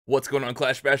What's going on,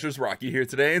 Clash Bashers? Rocky here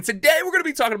today, and today we're going to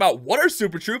be talking about what are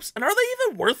super troops and are they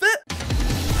even worth it?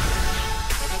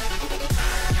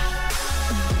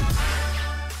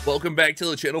 Welcome back to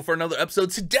the channel for another episode.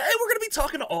 Today we're going to be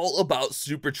talking all about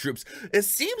super troops. It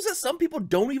seems that some people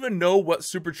don't even know what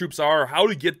super troops are, or how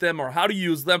to get them, or how to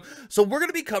use them. So we're going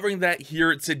to be covering that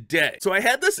here today. So I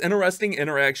had this interesting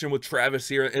interaction with Travis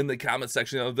here in the comment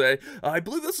section the other day. I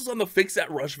believe this was on the Fix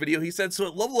That Rush video. He said, so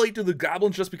at level 8 do the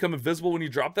goblins just become invisible when you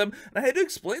drop them? And I had to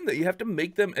explain that you have to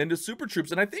make them into super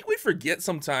troops. And I think we forget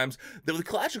sometimes that with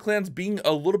Clash of Clans being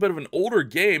a little bit of an older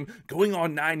game, going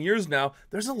on 9 years now,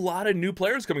 there's a lot of new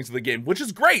players coming to the game, which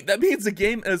is great. That means the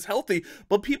game is healthy,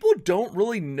 but people don't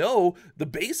really know the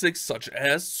basics such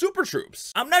as super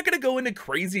troops. I'm not going to go into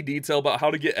crazy detail about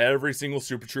how to get every single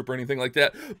super troop or anything like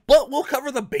that, but we'll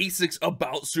cover the basics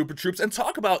about super troops and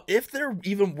talk about if they're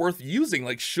even worth using.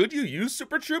 Like, should you use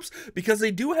super troops? Because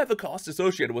they do have a cost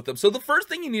associated with them. So the first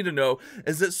thing you need to know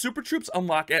is that super troops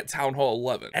unlock at Town Hall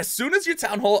 11. As soon as your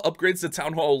Town Hall upgrades to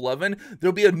Town Hall 11,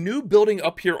 there'll be a new building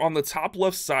up here on the top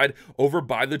left side over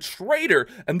by the trader,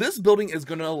 and this building is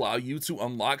going to allow you to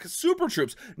unlock super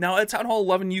troops. Now at Town Hall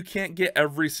 11 you can't get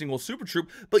every single super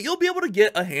troop, but you'll be able to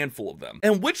get a handful of them,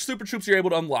 and which super troops you're able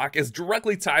to unlock is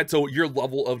directly tied to your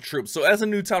level of troops. So as a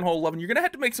new Town Hall 11 you're gonna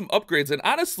have to make some upgrades, and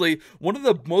honestly one of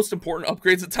the most important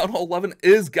upgrades at Town Hall 11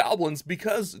 is goblins,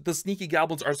 because the sneaky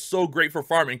goblins are so great for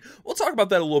farming. We'll talk about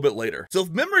that a little bit later. So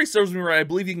if memory serves me right, I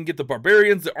believe you can get the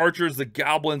barbarians, the archers, the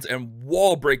goblins, and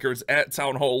wall breakers at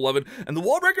Town Hall 11, and the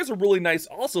wall breakers are really nice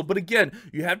also, but again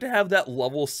you have to have that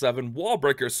level 7 wall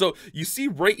breaker. So you see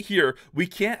right here we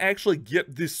can't actually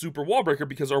get this super wall breaker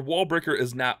because our wall breaker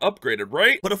is not upgraded,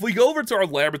 right? But if we go over to our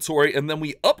laboratory and then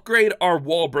we upgrade our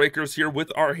wall breakers here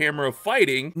with our hammer of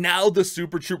fighting, now the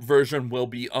super troop version will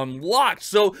be unlocked.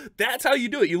 So that's how you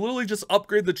do it. You literally just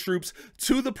upgrade the troops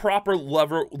to the proper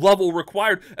level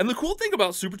required. And the cool thing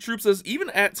about super troops is even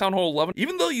at Town Hall 11,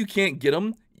 even though you can't get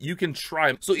them, you can try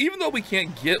them. So even though we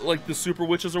can't get like the super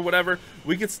witches or whatever,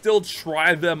 we can still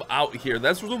try them out here.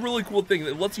 That's the really cool thing.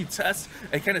 It lets you test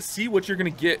and kind of see what you're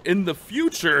going to get in the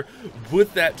future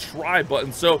with that try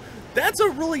button. So that's a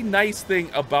really nice thing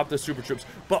about the super troops.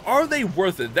 But are they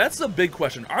worth it? That's the big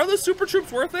question. Are the super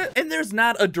troops worth it? And there's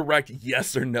not a direct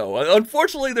yes or no.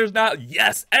 Unfortunately, there's not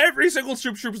yes. Every single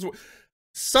super troop is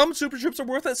some super troops are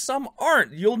worth it, some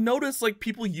aren't. You'll notice like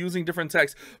people using different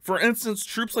texts. For instance,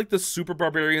 troops like the super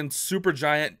barbarian, super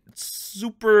giant,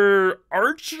 super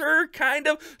archer, kind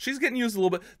of, she's getting used a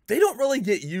little bit. They don't really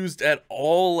get used at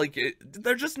all. Like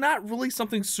they're just not really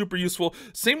something super useful.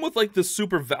 Same with like the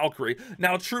super Valkyrie.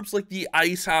 Now troops like the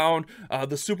ice hound,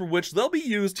 the super witch, they'll be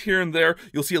used here and there.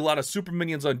 You'll see a lot of super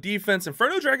minions on defense.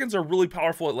 Inferno dragons are really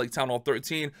powerful at like Town Hall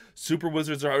 13. Super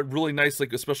wizards are really nice,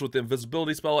 like especially with the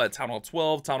invisibility spell at Town Hall 12.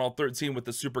 Town Hall 13 with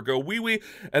the super go wee wee,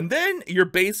 and then your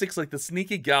basics like the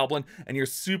sneaky goblin and your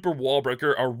super wall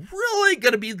breaker are really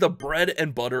gonna be the bread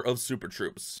and butter of super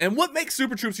troops. And what makes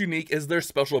super troops unique is their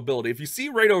special ability. If you see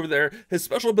right over there, his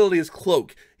special ability is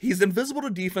cloak. He's invisible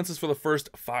to defenses for the first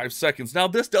 5 seconds. Now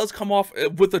this does come off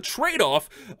with a trade-off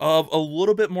of a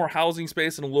little bit more housing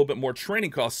space and a little bit more training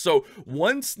costs. So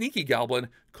one sneaky goblin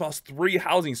costs 3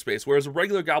 housing space, whereas a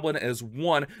regular goblin is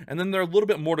 1, and then they're a little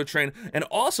bit more to train. And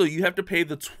also you have to pay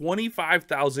the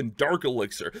 25,000 dark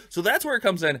elixir. So that's where it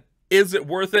comes in. Is it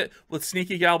worth it? With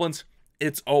sneaky goblins,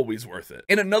 it's always worth it.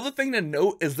 And another thing to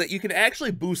note is that you can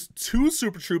actually boost 2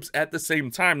 super troops at the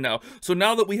same time now. So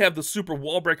now that we have the super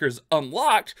wall breakers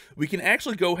unlocked, we can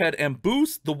actually go ahead and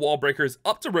boost the wall breakers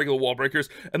up to regular wall breakers.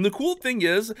 And the cool thing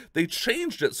is they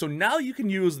changed it. So now you can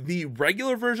use the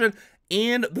regular version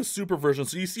and the super version.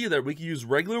 So you see that we can use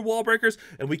regular wall breakers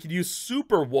and we can use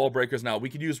super wall breakers now. We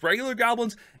can use regular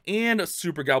goblins and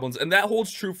super goblins, and that holds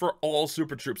true for all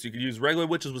super troops. You can use regular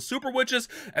witches with super witches,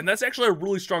 and that's actually a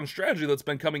really strong strategy that's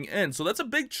been coming in. So that's a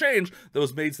big change that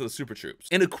was made to the super troops.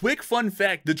 And a quick fun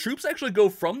fact, the troops actually go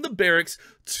from the barracks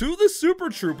to the super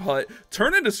troop hut,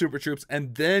 turn into super troops,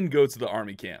 and then go to the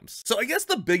army camps. So I guess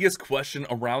the biggest question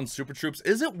around super troops,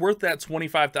 is it worth that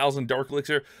 25,000 dark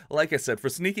elixir? Like I said, for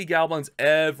sneaky goblins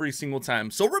every single time.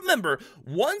 So remember,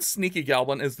 1 sneaky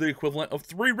goblin is the equivalent of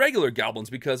 3 regular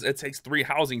goblins because it takes 3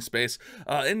 housing space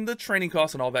and the training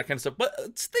costs and all that kind of stuff. But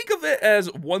think of it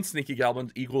as 1 sneaky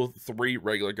goblin equal 3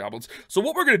 regular goblins. So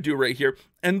what we're going to do right here,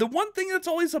 and the one thing that's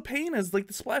always a pain is like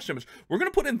the splash damage. We're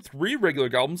going to put in 3 regular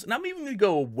goblins, and I'm even going to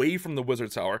go away from the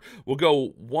wizard tower. We'll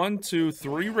go 1, 2,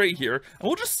 3 right here, and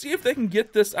we'll just see if they can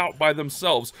get this out by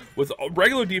themselves. With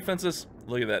regular defenses,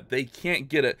 look at that, they can't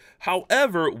get it.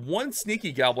 However, 1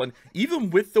 sneaky goblin, even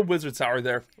with the wizard tower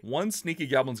there, 1 sneaky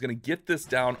goblin is going to get this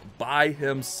down by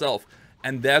himself.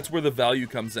 And that's where the value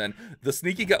comes in. The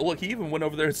sneaky look, he even went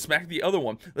over there and smacked the other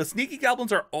one. The sneaky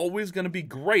goblins are always going to be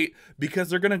great because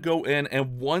they're going to go in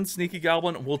and one sneaky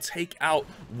goblin will take out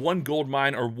one gold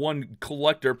mine or one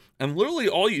collector. And literally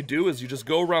all you do is you just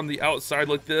go around the outside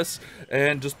like this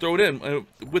and just throw it in.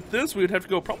 With this, we would have to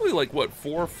go probably like, what,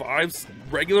 4 or 5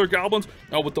 regular goblins?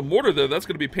 Now with the mortar there, that's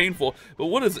going to be painful. But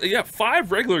what is, yeah,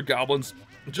 5 regular goblins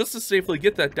just to safely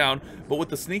get that down, but with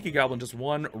the sneaky goblin, just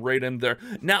one right in there.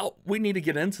 Now, we need to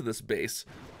get into this base.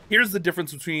 Here's the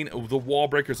difference between the wall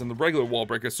breakers and the regular wall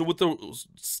breakers. So with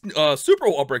the super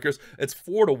wall breakers, it's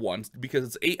 4 to 1 because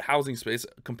it's 8 housing space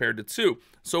compared to 2.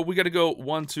 So we got to go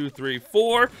 1, 2, 3,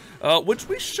 4, which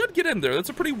we should get in there. That's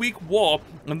a pretty weak wall,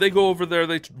 and they go over there,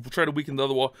 they try to weaken the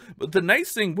other wall. But the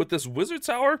nice thing with this wizard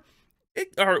tower,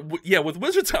 with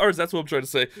wizard towers, that's what I'm trying to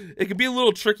say. It can be a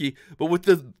little tricky, but with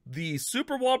the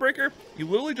super wall breaker, you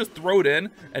literally just throw it in,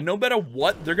 and no matter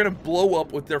what, they're gonna blow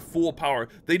up with their full power.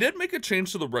 They did make a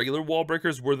change to the regular wall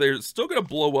breakers where they're still gonna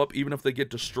blow up even if they get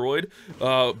destroyed.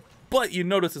 But you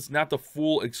notice it's not the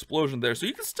full explosion there, so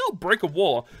you can still break a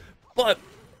wall, but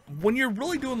when you're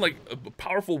really doing like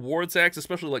powerful war attacks,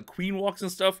 especially like queen walks and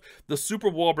stuff, the super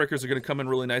wall breakers are gonna come in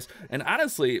really nice. And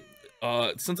honestly,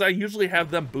 since I usually have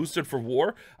them boosted for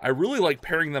war, I really like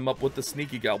pairing them up with the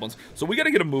sneaky goblins. So we got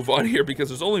to get a move on here because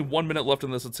there's only 1 minute left in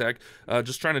this attack.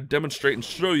 Just trying to demonstrate and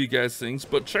show you guys things.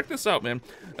 But check this out, man.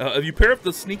 If you pair up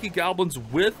the sneaky goblins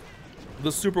with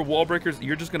the super wall breakers,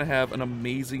 you're just gonna have an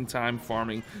amazing time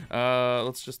farming.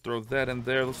 Let's just throw that in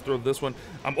there. Let's throw this one.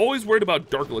 I'm always worried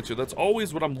about dark elixir. That's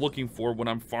always what I'm looking for when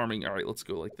I'm farming. All right, let's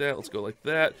go like that. Let's go like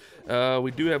that. We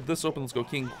do have this open. Let's go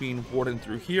king, queen, warden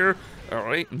through here. All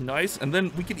right, nice. And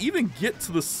then we can even get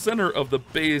to the center of the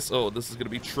base. Oh, this is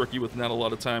gonna be tricky with not a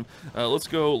lot of time. Let's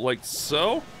go like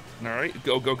so. All right,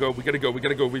 go, go, go. We gotta go, we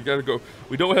gotta go, we gotta go.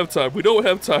 We don't have time, we don't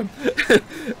have time.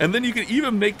 And then you can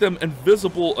even make them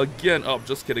invisible again. Oh,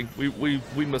 just kidding.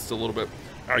 We missed a little bit.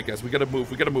 All right, guys, we gotta move,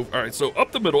 we gotta move. All right, so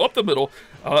up the middle, up the middle.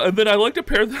 And then I like to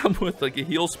pair them with like a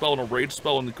heal spell and a rage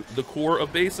spell in the core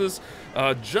of bases,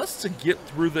 just to get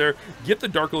through there, get the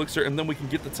dark elixir, and then we can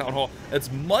get the town hall.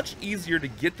 It's much easier to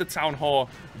get the town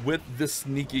hall with the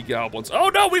sneaky goblins. Oh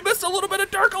no, we missed a little bit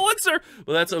of dark elixir.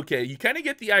 Well, that's okay. You kind of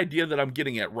get the idea that I'm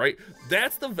getting at, right?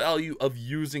 That's the value of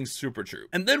using super troop.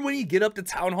 And then when you get up to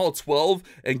town hall 12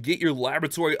 and get your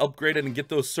laboratory upgraded and get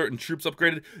those certain troops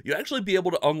upgraded, you actually be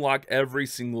able to unlock every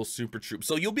single super troop.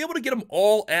 So you'll be able to get them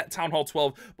all at town hall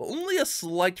 12, but only a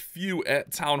select few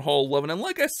at town hall 11. And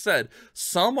like I said,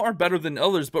 some are better than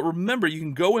others, but remember, you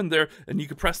can go in there and you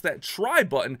can press that try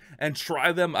button and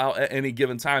try them out at any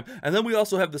given time. And then we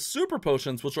also have the super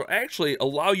potions, which will actually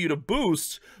allow you to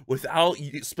boost without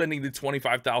spending the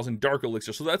 25,000 dark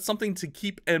elixir. So that's something to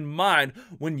keep in mind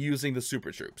when using the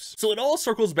super troops. So it all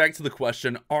circles back to the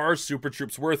question, are super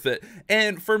troops worth it?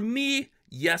 And for me,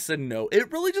 yes and no. It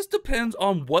really just depends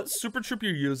on what super troop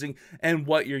you're using and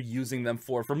what you're using them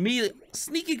for. For me,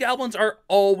 sneaky goblins are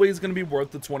always going to be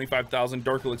worth the 25,000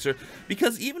 dark elixir,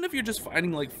 because even if you're just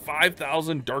finding like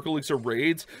 5,000 dark elixir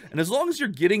raids, and as long as you're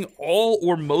getting all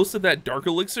or most of that dark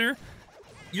elixir,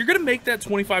 you're going to make that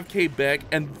 25k back,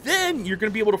 and then you're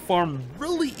going to be able to farm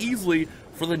really easily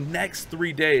for the next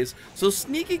 3 days. So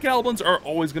sneaky goblins are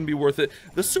always going to be worth it.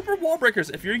 The super wall breakers,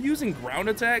 if you're using ground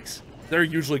attacks, they're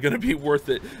usually going to be worth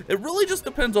it. It really just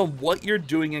depends on what you're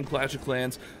doing in Clash of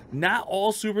Clans. Not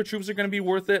all super troops are going to be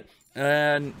worth it,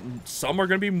 and some are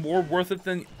going to be more worth it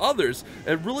than others.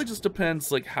 It really just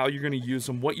depends like how you're going to use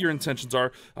them, what your intentions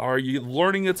are. Are you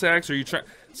learning attacks? Are you trying?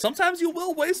 Sometimes you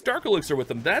will waste dark elixir with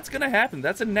them. That's going to happen.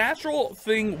 That's a natural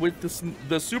thing with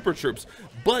the super troops,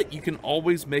 but you can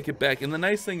always make it back. And the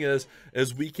nice thing is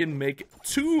we can make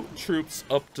 2 troops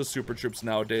up to super troops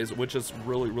nowadays, which is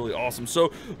really, really awesome.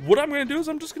 So what I'm going to do is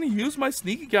I'm just going to use my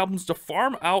sneaky goblins to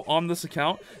farm out on this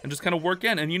account and just kind of work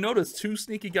in. And you notice 2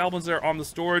 sneaky goblins there on the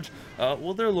storage.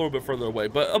 Well, they're a little bit further away,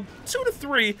 but 2 to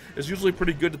 3 is usually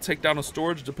pretty good to take down a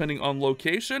storage depending on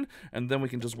location. And then we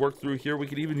can just work through here. We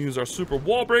could even use our super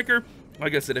wall breaker.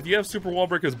 Like I said, if you have super wall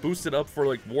breakers boosted up for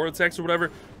like war attacks or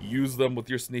whatever, use them with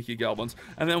your sneaky goblins.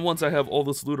 And then once I have all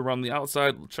this loot around the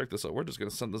outside, check this out. We're just gonna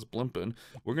send this blimp in.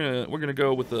 We're gonna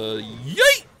go with a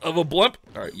yeet of a blimp.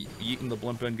 All right, yeeting the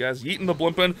blimp in, guys. Yeeting the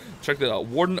blimp in. Check that out.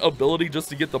 Warden ability just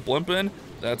to get the blimp in.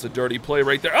 That's a dirty play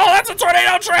right there. Oh, that's a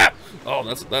tornado trap. Oh,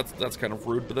 that's kind of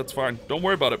rude, but that's fine. Don't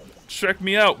worry about it. Check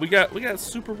me out. We got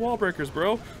super wall breakers,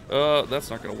 bro. That's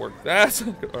not gonna work. That's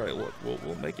all right. Look,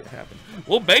 we'll make it happen.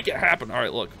 We'll make it happen. All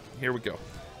right, look. Here we go.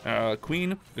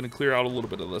 Queen, gonna clear out a little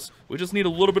bit of this. We just need a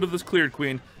little bit of this cleared,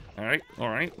 Queen. All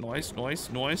right, nice.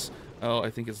 Oh, I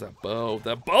think it's that bow.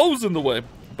 That bow's in the way.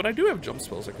 but I do have jump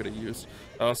spells I could have used.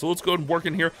 So let's go ahead and work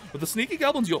in here. With the sneaky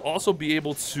goblins, you'll also be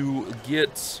able to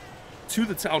get to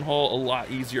the town hall a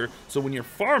lot easier. So when you're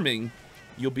farming,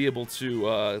 you'll be able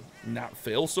to not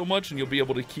fail so much, and you'll be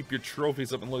able to keep your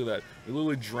trophies up. And look at that, we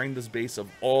literally drained this base of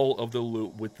all of the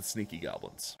loot with the sneaky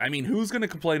goblins. I mean, who's gonna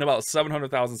complain about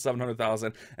 700,000,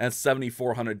 700,000, and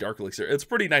 7,400 dark elixir? It's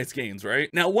pretty nice gains, right?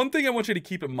 Now, one thing I want you to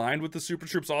keep in mind with the super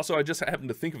troops also, I just happened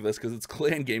to think of this because it's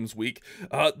clan games week,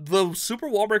 the super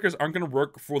wall breakers aren't gonna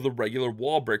work for the regular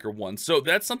wall breaker ones, so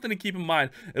that's something to keep in mind.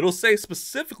 It'll say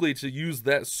specifically to use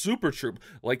that super troop,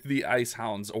 like the ice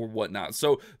hounds or whatnot,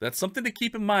 so that's something to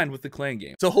keep in mind with the clan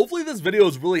game. So hopefully this video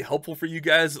is really helpful for you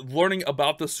guys learning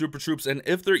about the super troops and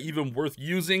if they're even worth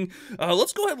using.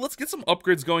 Let's go ahead, let's get some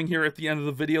upgrades going here at the end of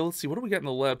the video. Let's see, what do we got in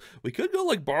the lab? We could go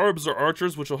like barbs or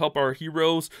archers, which will help our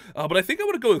heroes, but I think I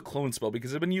want to go with clone spell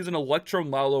because I've been using Electro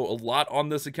Lalo a lot on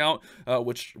this account,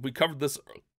 which we covered this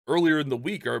earlier in the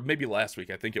week, or maybe last week,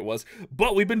 I think it was,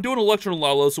 but we've been doing Electro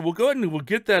Lalo, so we'll go ahead and we'll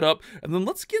get that up, and then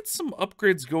let's get some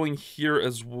upgrades going here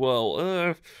as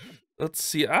well. Let's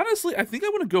see, honestly, I think I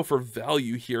want to go for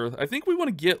value here. I think we want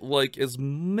to get like as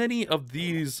many of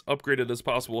these upgraded as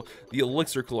possible, the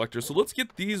elixir collector. So let's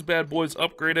get these bad boys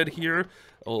upgraded here.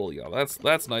 Oh yeah,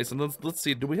 that's nice. And let's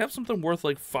see, do we have something worth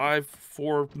like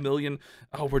 4 million?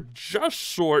 Oh, we're just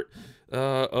short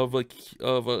we're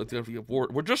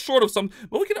just short of some,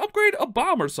 but we can upgrade a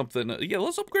bomb or something. Yeah,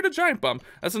 let's upgrade a giant bomb.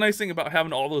 That's a nice thing about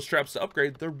having all those traps to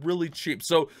upgrade. They're really cheap.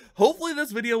 So hopefully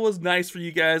this video was nice for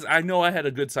you guys. I know I had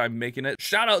a good time making it.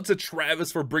 Shout out to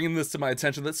Travis for bringing this to my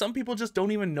attention, that some people just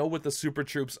don't even know what the super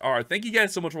troops are. Thank you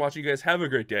guys so much for watching. You guys have a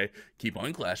great day. Keep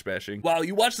on clash bashing. Wow,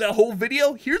 you watched that whole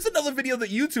video? Here's another video that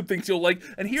YouTube thinks you'll like,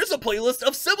 and here's a playlist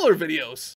of similar videos.